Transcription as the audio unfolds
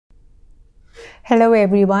Hello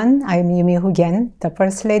everyone, I'm Yumi Hogan, the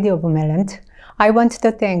First Lady of Maryland. I want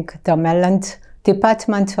to thank the Maryland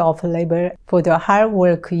Department of Labor for the hard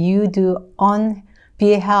work you do on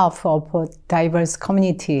behalf of diverse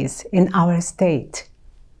communities in our state.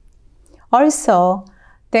 Also,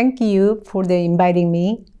 thank you for inviting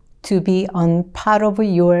me to be on part of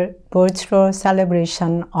your virtual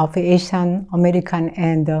celebration of Asian American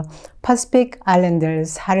and Pacific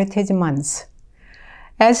Islanders Heritage Month.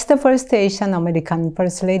 As the first Asian American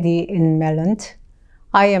First Lady in Maryland,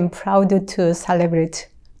 I am proud to celebrate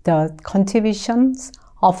the contributions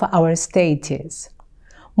of our states.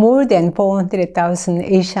 More than 400,000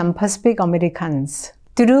 Asian Pacific Americans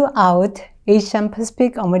throughout Asian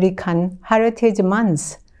Pacific American Heritage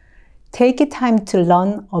Month take time to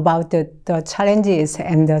learn about the challenges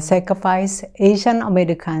and the sacrifice Asian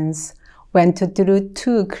Americans went through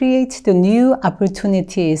to create the new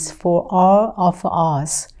opportunities for all of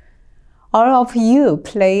us. All of you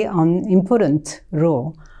play an important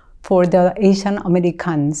role for the Asian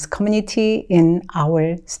Americans community in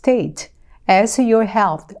our state, as you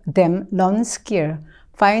helped them learn skills,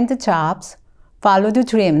 find jobs, follow the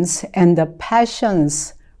dreams and the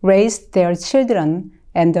passions, raise their children,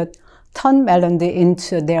 and turn Maryland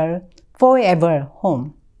into their forever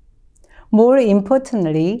home. More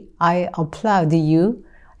importantly, I applaud your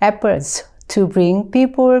efforts to bring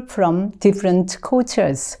people from different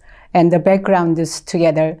cultures and backgrounds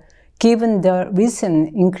together, given the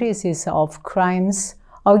recent increases of crimes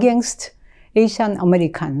against Asian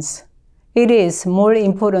Americans. It is more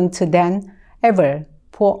important than ever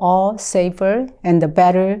for a safer and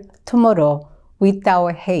better tomorrow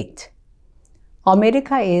without hate.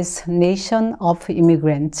 America is a nation of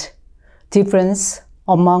immigrants. Difference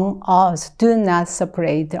among us do not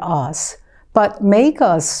separate us, but make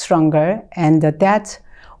us stronger, and that's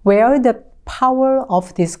where the power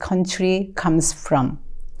of this country comes from.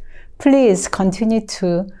 Please continue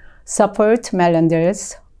to support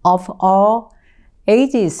Marylanders of all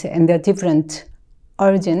ages and different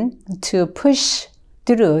origins to push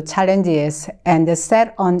through challenges and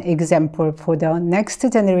set an example for the next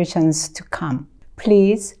generations to come.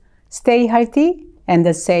 Please stay healthy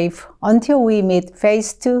and safe until we meet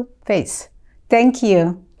face to face. Thank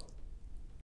you.